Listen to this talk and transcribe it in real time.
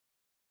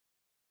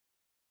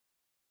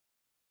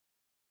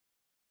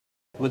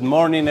Good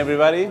morning,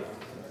 everybody.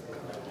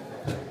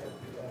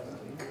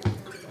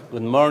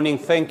 Good morning.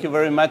 Thank you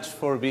very much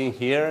for being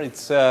here.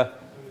 It's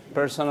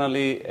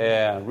personally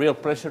a real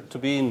pleasure to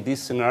be in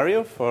this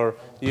scenario.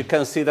 You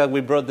can see that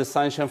we brought the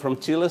sunshine from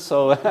Chile,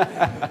 so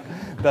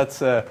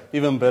that's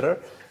even better.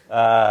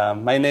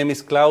 My name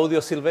is Claudio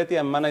Silvetti.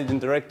 I'm Managing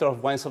Director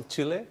of Wines of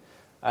Chile.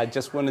 I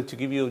just wanted to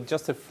give you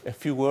just a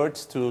few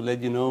words to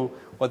let you know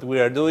what we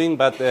are doing.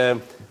 But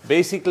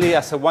basically,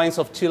 as a Wines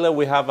of Chile,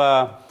 we have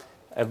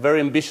a very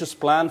ambitious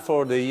plan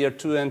for the year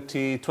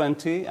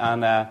 2020,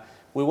 and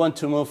we want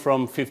to move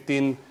from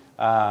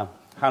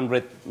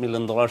 $1,500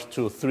 million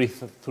to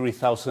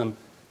 $3,000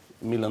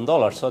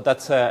 million. So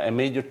that's a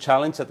major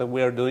challenge that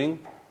we are doing.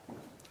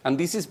 And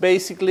this is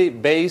basically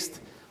based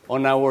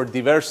on our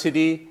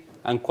diversity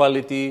and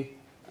quality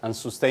and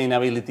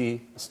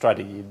sustainability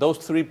strategy. Those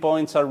 3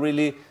 points are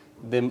really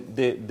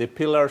the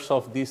pillars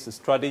of this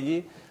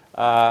strategy.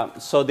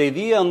 So the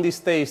idea on this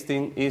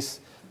tasting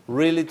is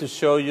really to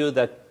show you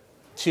that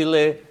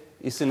Chile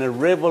is in a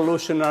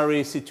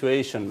revolutionary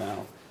situation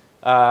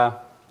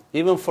now.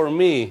 Even for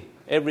me,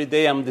 every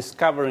day I'm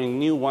discovering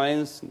new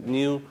wines,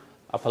 new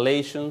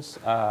appellations,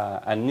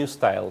 and new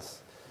styles.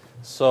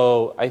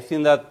 So I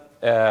think that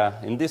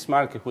in this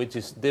market, which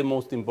is the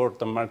most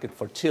important market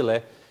for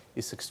Chile,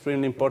 it's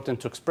extremely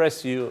important to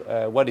express you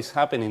what is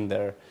happening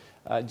there.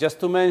 Just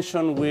to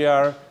mention, we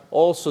are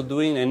also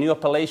doing a new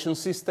appellation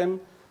system.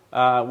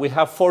 We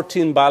have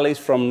 14 valleys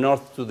from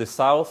north to the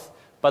south,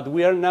 but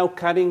we are now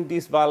cutting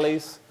these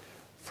valleys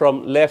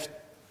from left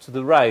to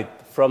the right,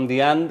 from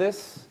the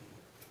Andes,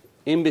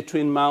 in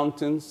between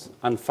mountains,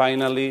 and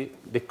finally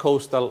the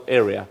coastal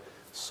area.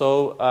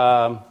 So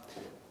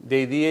the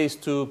idea is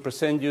to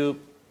present you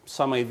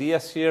some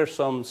ideas here,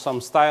 some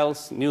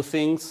styles, new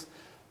things,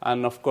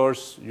 and of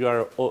course you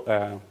are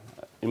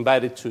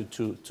invited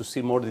to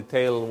see more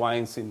detailed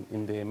wines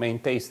in the main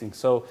tasting.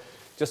 So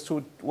just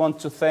want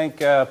to thank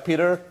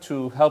Peter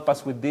to help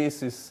us with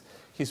this.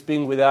 He's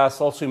been with us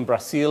also in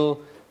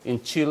Brazil,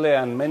 in Chile,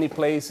 and many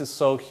places,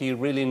 so he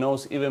really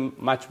knows even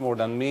much more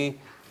than me,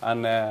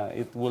 and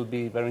it will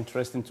be very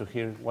interesting to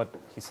hear what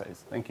he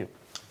says. Thank you.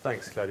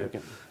 Thanks, Claudio.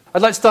 Thank you.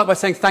 I'd like to start by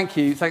saying thank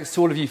you. Thanks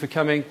to all of you for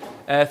coming.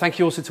 Thank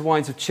you also to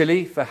Wines of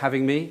Chile for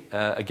having me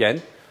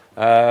again.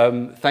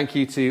 Thank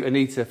you to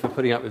Anita for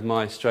putting up with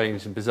my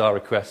strange and bizarre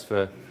requests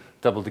for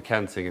double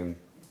decanting and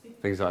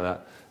things like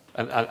that.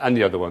 And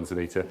the other ones,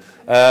 Anita.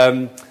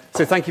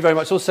 So thank you very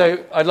much.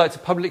 Also, I'd like to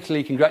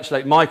publicly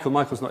congratulate Michael.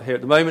 Michael's not here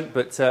at the moment,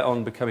 but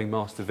on becoming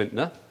Master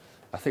Vintner.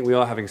 I think we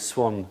are having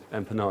swan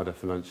empanada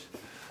for lunch.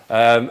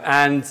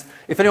 And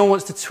if anyone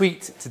wants to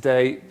tweet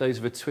today, those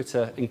of a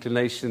Twitter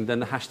inclination, then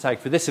the hashtag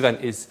for this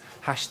event is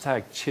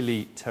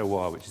 #Chile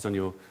Terroir, which is on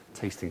your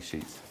tasting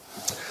sheets.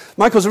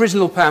 Michael's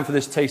original plan for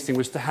this tasting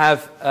was to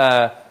have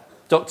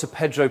Dr.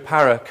 Pedro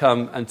Parra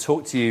come and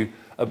talk to you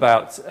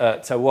about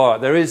terroir.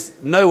 There is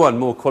no one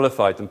more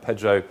qualified than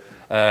Pedro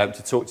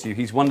to talk to you.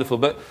 He's wonderful,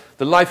 but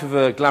the life of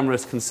a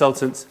glamorous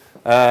consultant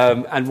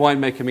and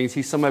winemaker means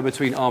he's somewhere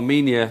between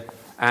Armenia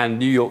and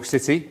New York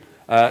City.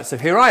 So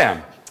here I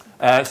am.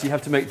 So you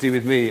have to make do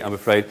with me, I'm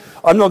afraid.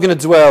 I'm not going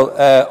to dwell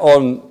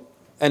on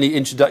any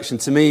introduction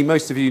to me.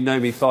 Most of you know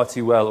me far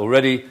too well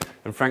already,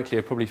 and frankly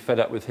are probably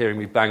fed up with hearing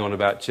me bang on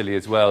about Chile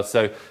as well.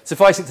 So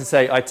suffice it to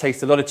say, I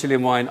taste a lot of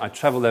Chilean wine. I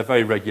travel there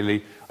very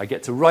regularly. I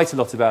get to write a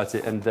lot about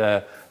it, and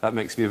that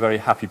makes me a very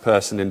happy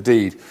person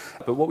indeed.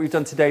 But what we've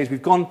done today is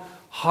we've gone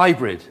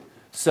hybrid.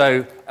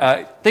 So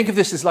think of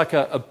this as like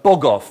a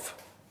bog-off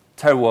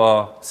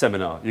terroir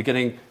seminar. You're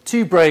getting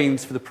 2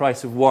 brains for the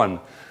price of 1.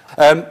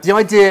 The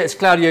idea, as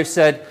Claudio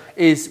said,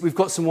 is we've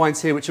got some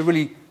wines here which are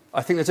really,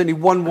 I think there's only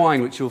one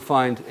wine which you'll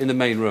find in the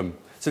main room.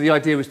 So the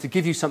idea was to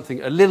give you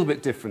something a little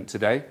bit different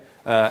today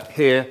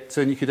here,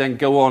 so you could then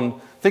go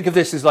on. Think of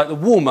this as like the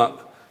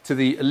warm-up to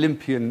the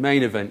Olympian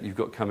main event you've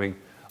got coming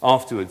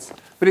afterwards.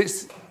 But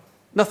it's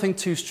nothing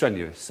too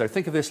strenuous. So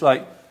think of this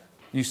like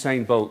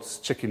Usain Bolt's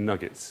chicken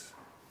nuggets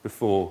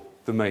before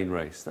the main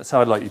race. That's how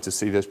I'd like you to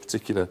see this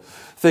particular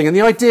thing. And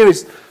the idea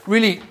is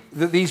really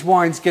that these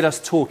wines get us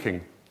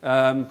talking,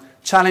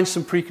 challenge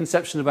some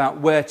preconception about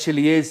where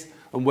Chile is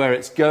and where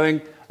it's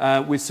going,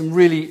 with some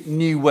really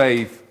new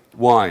wave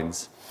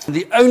wines. And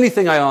the only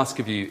thing I ask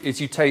of you is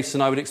you taste,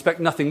 and I would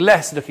expect nothing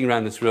less looking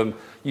around this room,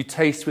 you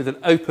taste with an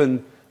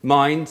open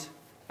mind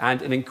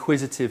and an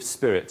inquisitive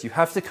spirit. You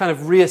have to kind of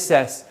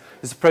reassess.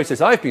 This is a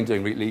process I've been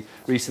doing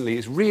recently,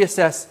 is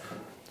reassess,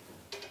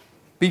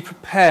 be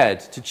prepared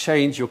to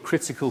change your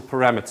critical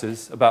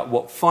parameters about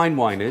what fine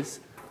wine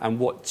is and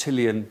what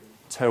Chilean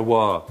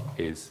terroir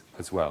is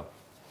as well.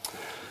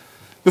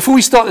 Before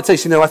we start the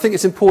tasting, though, I think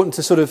it's important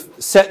to sort of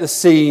set the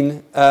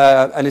scene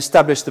and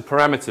establish the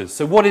parameters.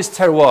 So what is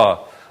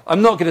terroir?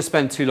 I'm not going to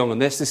spend too long on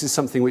this. This is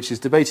something which is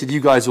debated,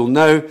 you guys all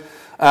know.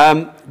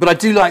 But I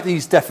do like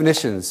these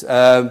definitions.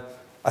 I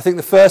think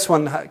the first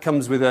one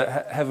comes with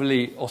a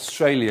heavily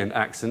Australian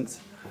accent.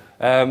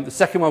 The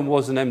second one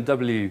was an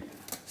MW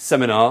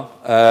seminar.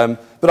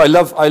 But I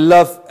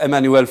love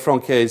Emmanuel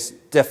Franquet's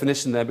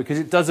definition there because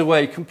it does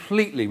away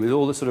completely with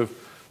all the sort of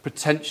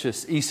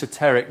pretentious,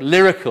 esoteric,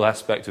 lyrical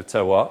aspect of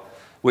terroir,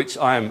 which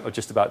I am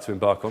just about to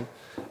embark on.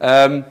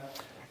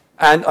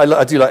 And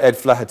I do like Ed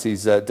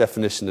Flaherty's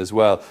definition as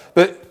well.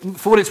 But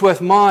for what it's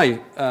worth, my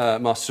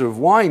Master of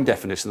Wine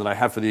definition that I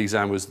had for the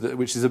exam was,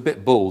 which is a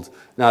bit bald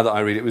now that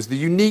I read it, was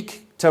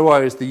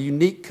terroir is the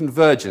unique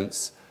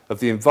convergence of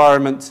the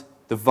environment,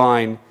 the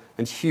vine,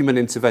 and human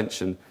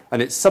intervention,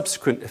 and its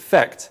subsequent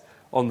effect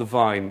on the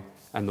vine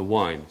and the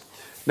wine.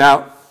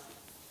 Now,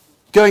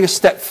 going a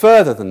step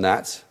further than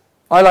that,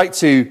 I like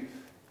to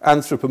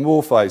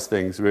anthropomorphize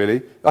things,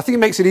 really. I think it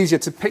makes it easier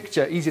to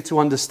picture, easier to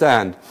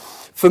understand.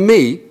 For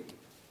me,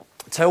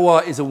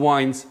 terroir is a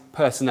wine's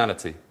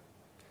personality.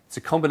 It's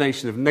a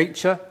combination of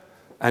nature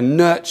and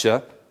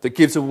nurture that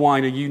gives a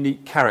wine a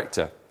unique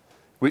character,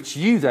 which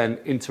you then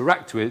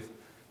interact with,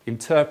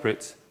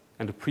 interpret,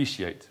 and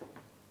appreciate.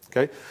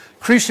 Okay?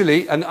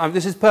 Crucially, and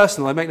this is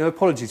personal, I make no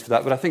apologies for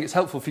that, but I think it's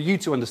helpful for you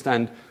to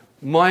understand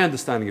my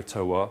understanding of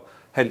terroir,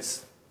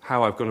 hence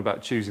how I've gone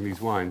about choosing these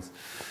wines.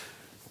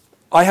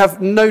 I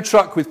have no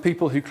truck with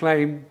people who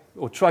claim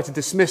or try to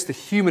dismiss the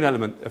human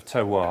element of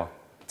terroir.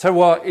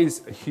 Terroir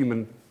is a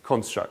human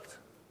construct.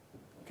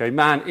 Okay?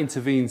 Man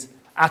intervenes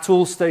at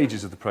all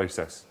stages of the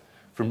process,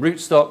 from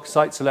rootstock,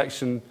 site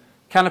selection,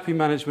 canopy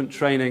management,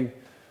 training,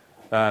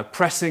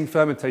 pressing,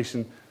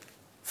 fermentation.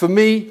 For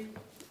me,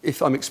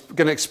 if I'm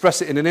going to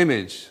express it in an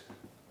image,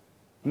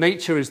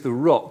 nature is the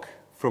rock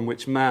from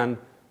which man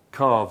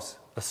carves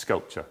a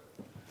sculpture.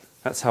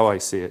 That's how I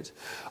see it.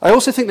 I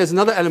also think there's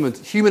another element,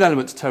 human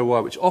element to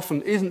terroir, which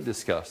often isn't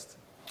discussed,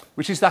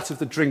 which is that of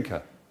the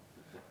drinker.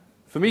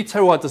 For me,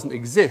 terroir doesn't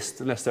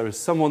exist unless there is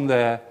someone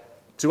there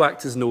to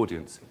act as an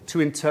audience, to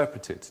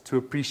interpret it, to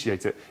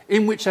appreciate it,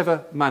 in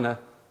whichever manner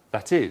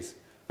that is.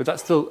 But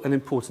that's still an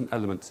important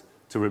element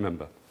to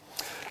remember.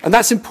 And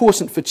that's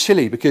important for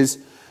Chile because,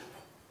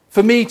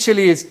 for me,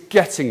 Chile is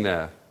getting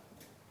there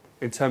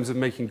in terms of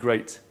making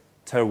great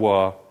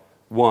terroir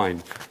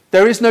wine.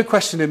 There is no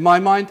question in my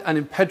mind and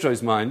in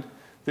Pedro's mind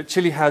that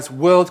Chile has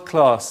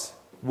world-class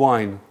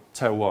wine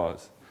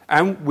terroirs.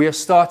 And we are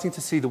starting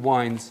to see the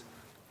wines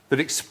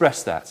that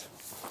express that.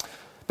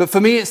 But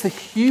for me, it's the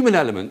human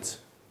element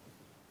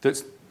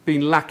that's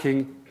been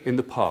lacking in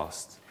the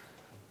past.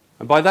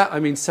 And by that,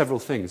 I mean several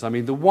things. I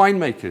mean the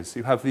winemakers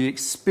who have the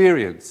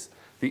experience,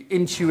 the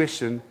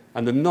intuition,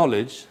 and the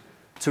knowledge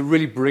to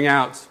really bring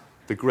out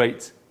the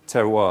great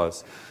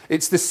terroirs.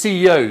 It's the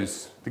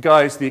CEOs, the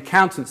guys, the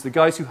accountants, the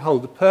guys who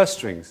hold the purse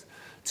strings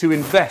to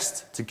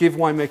invest, to give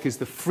winemakers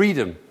the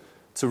freedom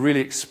to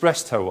really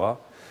express terroir.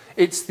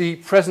 It's the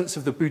presence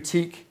of the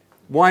boutique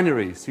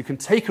wineries who can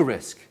take a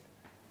risk,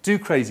 do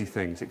crazy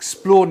things,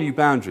 explore new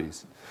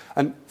boundaries.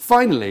 And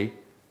finally,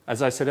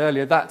 as I said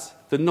earlier, that's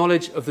the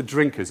knowledge of the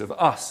drinkers, of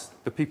us,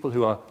 the people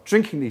who are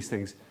drinking these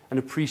things and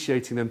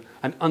appreciating them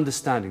and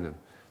understanding them.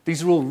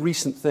 These are all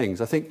recent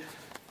things. I think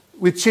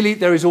with Chile,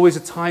 there is always a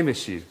time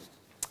issue.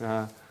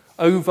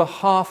 Over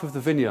half of the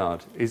vineyard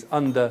is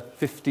under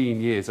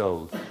 15 years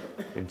old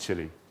in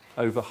Chile.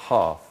 Over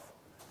half.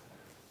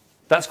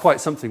 That's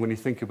quite something when you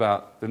think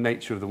about the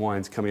nature of the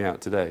wines coming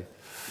out today.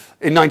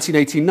 In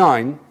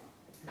 1989,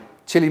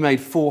 Chile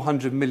made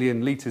 400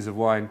 million litres of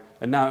wine,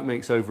 and now it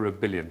makes over 1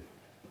 billion.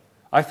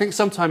 I think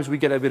sometimes we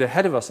get a bit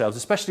ahead of ourselves,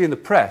 especially in the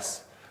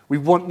press. We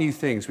want new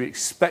things. We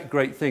expect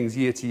great things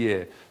year to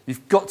year.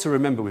 You've got to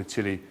remember with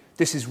Chile,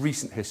 this is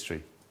recent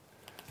history.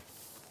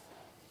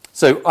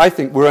 So I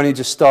think we're only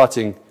just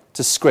starting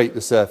to scrape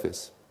the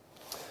surface.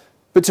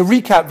 But to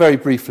recap very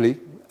briefly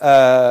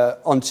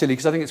on Chile,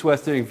 because I think it's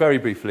worth doing very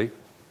briefly,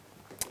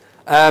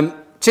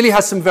 Chile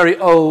has some very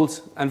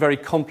old and very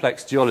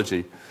complex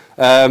geology.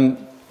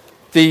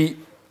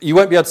 You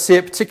won't be able to see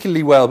it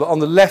particularly well, but on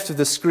the left of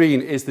the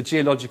screen is the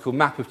geological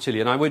map of Chile.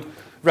 And I would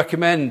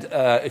recommend,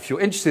 if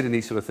you're interested in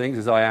these sort of things,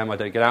 as I am, I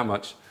don't get out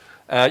much,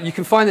 you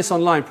can find this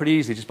online pretty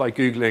easily just by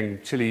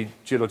Googling Chile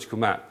geological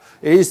map.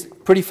 It is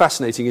pretty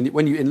fascinating, and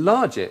when you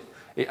enlarge it,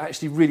 it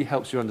actually really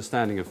helps your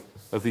understanding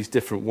of these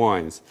different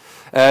wines.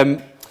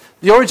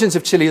 The origins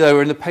of Chile, though,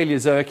 are in the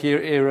Paleozoic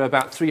era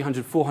about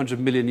 300, 400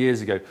 million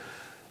years ago.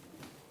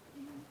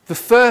 The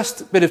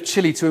first bit of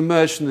Chile to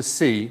emerge from the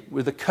sea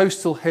were the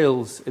coastal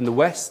hills in the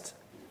west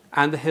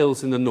and the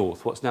hills in the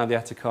north, what's now the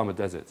Atacama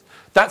Desert.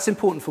 That's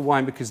important for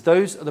wine because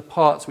those are the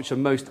parts which are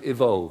most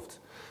evolved.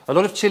 A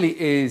lot of Chile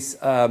is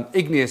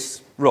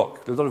igneous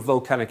rock. There's a lot of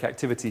volcanic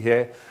activity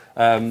here.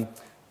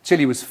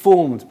 Chile was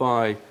formed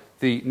by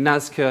the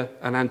Nazca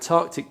and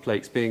Antarctic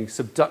plates being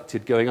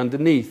subducted going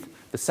underneath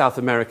the South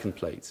American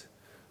plate.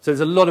 So there's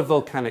a lot of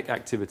volcanic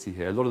activity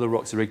here. A lot of the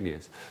rocks are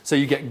igneous. So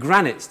you get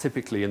granites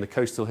typically in the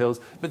coastal hills,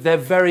 but they're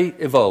very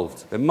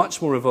evolved. They're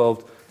much more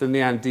evolved than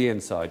the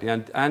Andean side.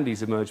 The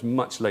Andes emerged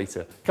much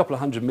later, a couple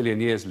of 100 million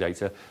years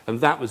later,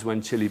 and that was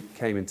when Chile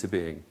came into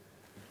being.